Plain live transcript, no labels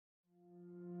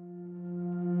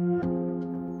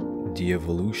The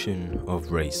evolution of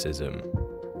racism.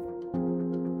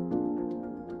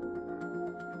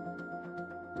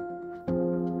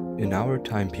 In our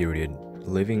time period,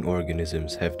 living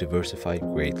organisms have diversified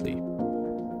greatly.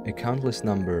 A countless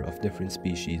number of different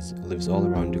species lives all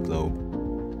around the globe.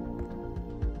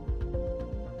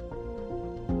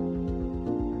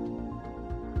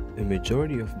 A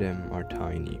majority of them are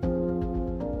tiny.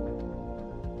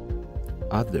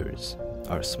 Others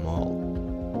are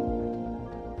small.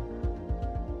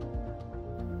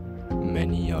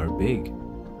 Many are big.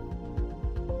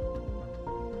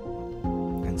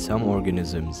 And some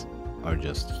organisms are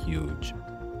just huge.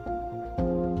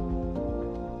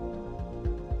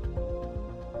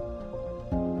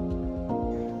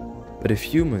 But if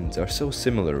humans are so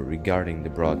similar regarding the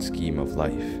broad scheme of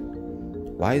life,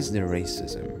 why is there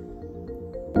racism?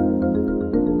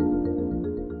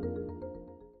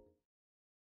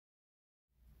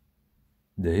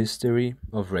 The history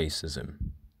of racism.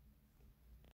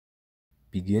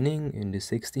 Beginning in the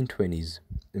 1620s,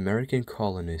 American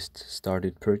colonists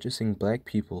started purchasing black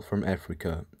people from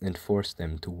Africa and forced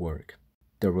them to work.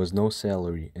 There was no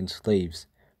salary, and slaves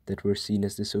that were seen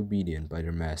as disobedient by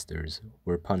their masters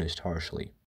were punished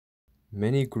harshly.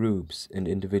 Many groups and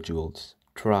individuals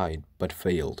tried but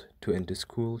failed to end the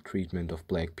cruel treatment of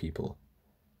black people.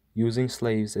 Using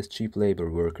slaves as cheap labor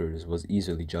workers was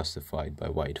easily justified by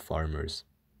white farmers.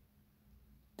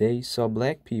 They saw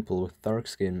black people with dark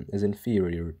skin as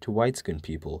inferior to white-skinned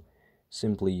people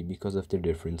simply because of their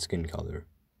different skin color.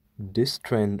 This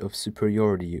trend of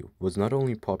superiority was not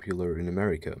only popular in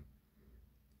America.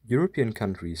 European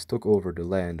countries took over the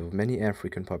land of many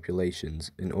African populations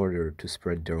in order to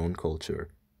spread their own culture.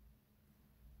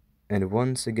 And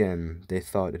once again, they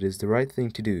thought it is the right thing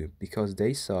to do because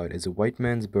they saw it as a white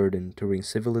man's burden to bring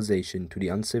civilization to the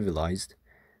uncivilized,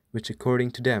 which according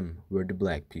to them were the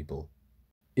black people.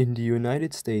 In the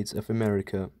United States of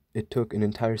America, it took an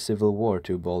entire civil war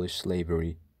to abolish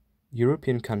slavery.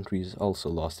 European countries also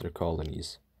lost their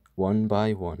colonies, one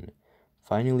by one,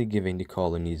 finally giving the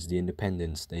colonies the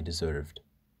independence they deserved.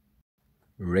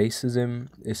 Racism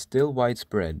is still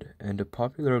widespread and a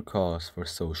popular cause for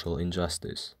social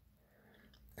injustice.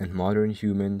 And modern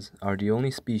humans are the only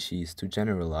species to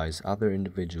generalize other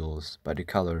individuals by the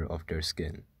color of their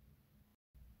skin.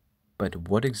 But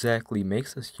what exactly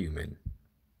makes us human?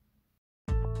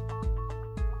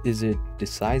 Is it the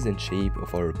size and shape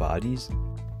of our bodies?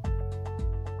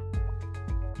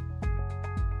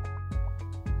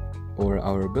 Or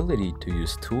our ability to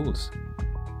use tools?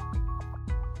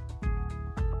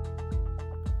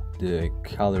 The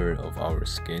color of our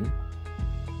skin?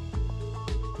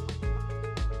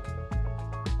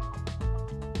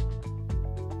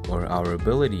 Or our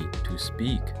ability to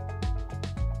speak?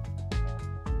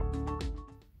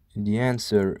 The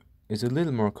answer is a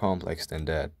little more complex than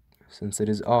that, since it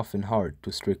is often hard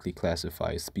to strictly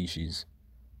classify a species.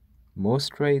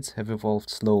 Most traits have evolved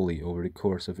slowly over the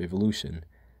course of evolution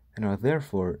and are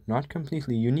therefore not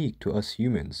completely unique to us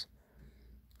humans.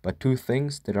 But two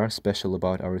things that are special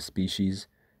about our species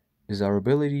is our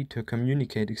ability to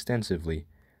communicate extensively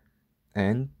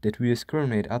and that we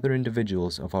discriminate other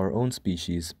individuals of our own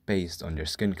species based on their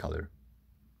skin color.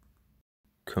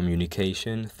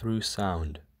 Communication through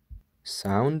sound.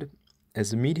 Sound,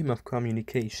 as a medium of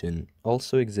communication,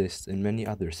 also exists in many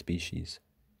other species,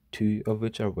 two of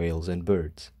which are whales and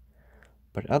birds.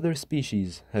 But other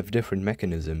species have different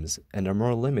mechanisms and are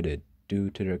more limited due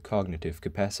to their cognitive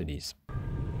capacities.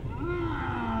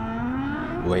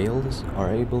 Whales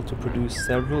are able to produce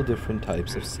several different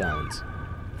types of sounds.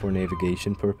 For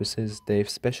navigation purposes, they have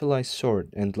specialized short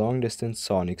and long-distance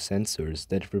sonic sensors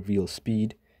that reveal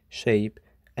speed, shape,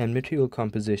 and material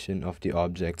composition of the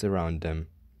objects around them.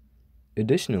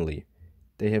 Additionally,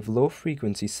 they have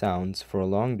low-frequency sounds for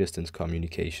long-distance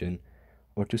communication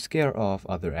or to scare off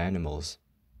other animals.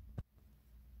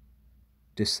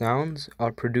 The sounds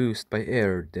are produced by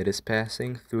air that is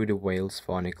passing through the whale's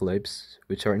phonic lips,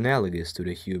 which are analogous to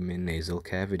the human nasal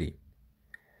cavity.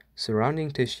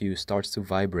 Surrounding tissue starts to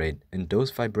vibrate, and those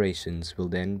vibrations will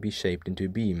then be shaped into a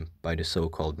beam by the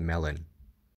so-called melon.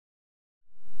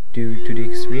 Due to the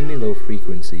extremely low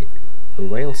frequency, a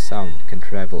whale's sound can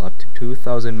travel up to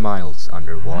 2,000 miles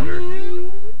underwater.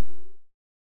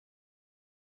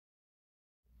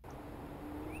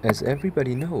 As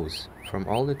everybody knows, from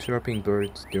all the chirping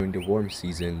birds during the warm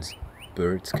seasons,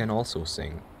 birds can also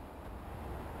sing.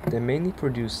 They mainly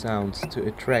produce sounds to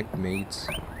attract mates,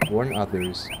 warn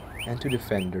others, and to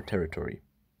defend their territory.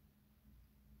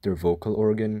 Their vocal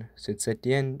organ sits at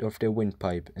the end of their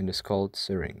windpipe and is called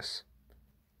syrinx.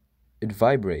 It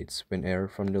vibrates when air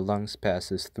from the lungs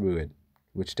passes through it,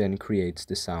 which then creates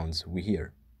the sounds we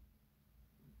hear.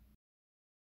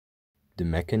 The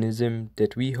mechanism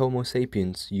that we Homo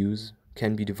sapiens use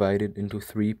can be divided into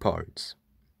three parts.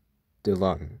 The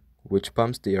lung, which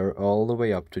pumps the air all the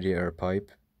way up to the air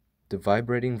pipe, the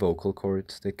vibrating vocal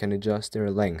cords that can adjust their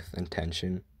length and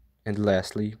tension, and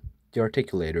lastly, the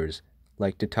articulators,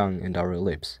 like the tongue and our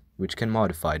lips, which can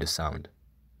modify the sound.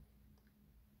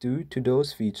 Due to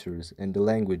those features and the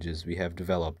languages we have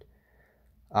developed,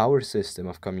 our system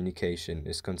of communication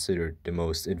is considered the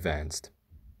most advanced.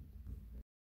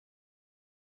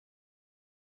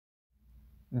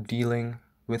 Dealing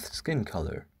with skin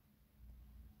color.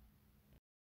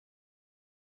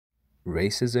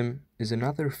 Racism is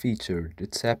another feature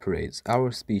that separates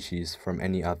our species from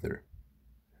any other.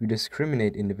 We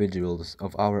discriminate individuals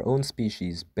of our own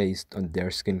species based on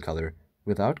their skin color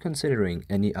without considering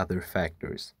any other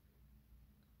factors.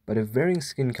 But if varying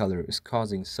skin color is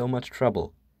causing so much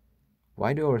trouble,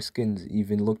 why do our skins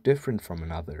even look different from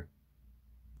another?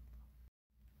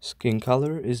 Skin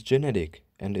color is genetic,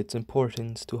 and its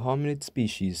importance to hominid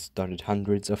species started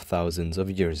hundreds of thousands of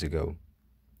years ago.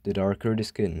 The darker the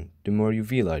skin, the more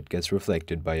UV light gets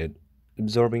reflected by it.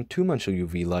 Absorbing too much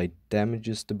UV light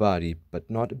damages the body, but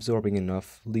not absorbing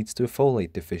enough leads to a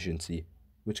folate deficiency,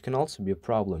 which can also be a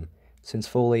problem, since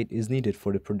folate is needed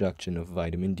for the production of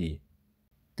vitamin D.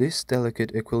 This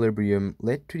delicate equilibrium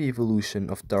led to the evolution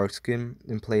of dark skin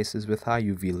in places with high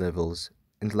UV levels,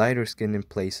 and lighter skin in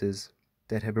places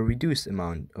that have a reduced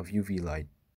amount of UV light.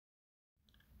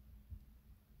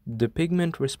 The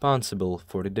pigment responsible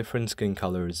for the different skin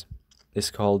colors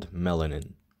is called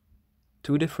melanin.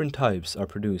 Two different types are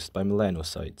produced by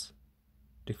melanocytes.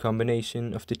 The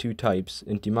combination of the two types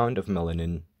and the amount of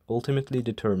melanin ultimately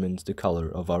determines the color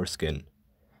of our skin.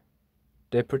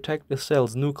 They protect the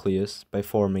cell's nucleus by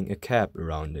forming a cap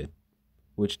around it,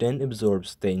 which then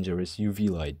absorbs dangerous UV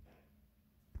light.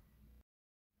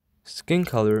 Skin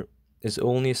color is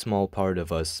only a small part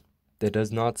of us that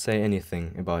does not say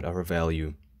anything about our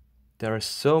value. There are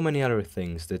so many other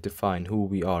things that define who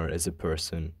we are as a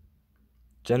person.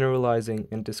 Generalizing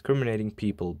and discriminating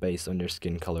people based on their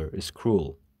skin color is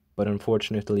cruel, but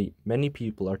unfortunately, many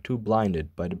people are too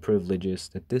blinded by the privileges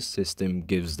that this system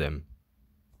gives them.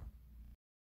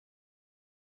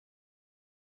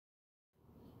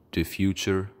 The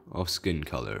future of skin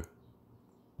color.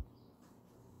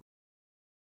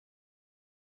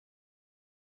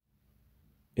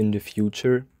 In the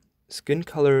future, skin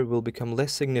color will become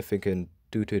less significant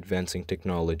due to advancing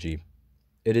technology.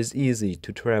 It is easy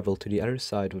to travel to the other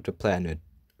side of the planet,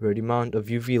 where the amount of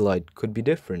UV light could be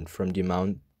different from the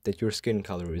amount that your skin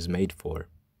color is made for.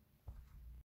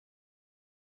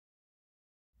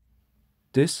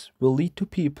 This will lead to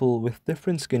people with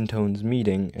different skin tones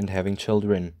meeting and having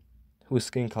children, whose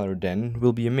skin color then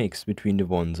will be a mix between the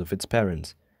ones of its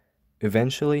parents.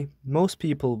 Eventually, most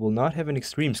people will not have an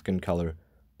extreme skin color,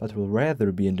 but will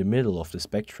rather be in the middle of the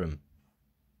spectrum.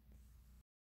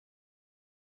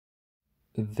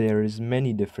 There is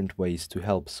many different ways to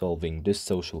help solving this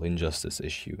social injustice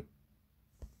issue.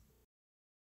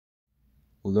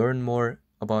 Learn more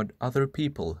about other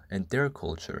people and their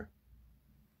culture.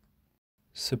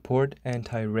 Support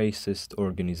anti-racist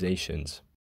organizations.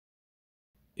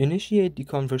 Initiate the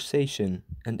conversation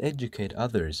and educate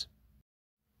others.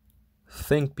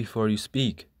 Think before you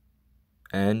speak,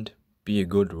 and be a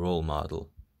good role model.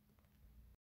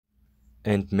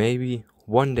 And maybe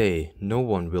one day no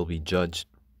one will be judged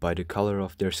by the color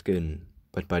of their skin,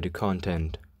 but by the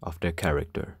content of their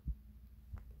character.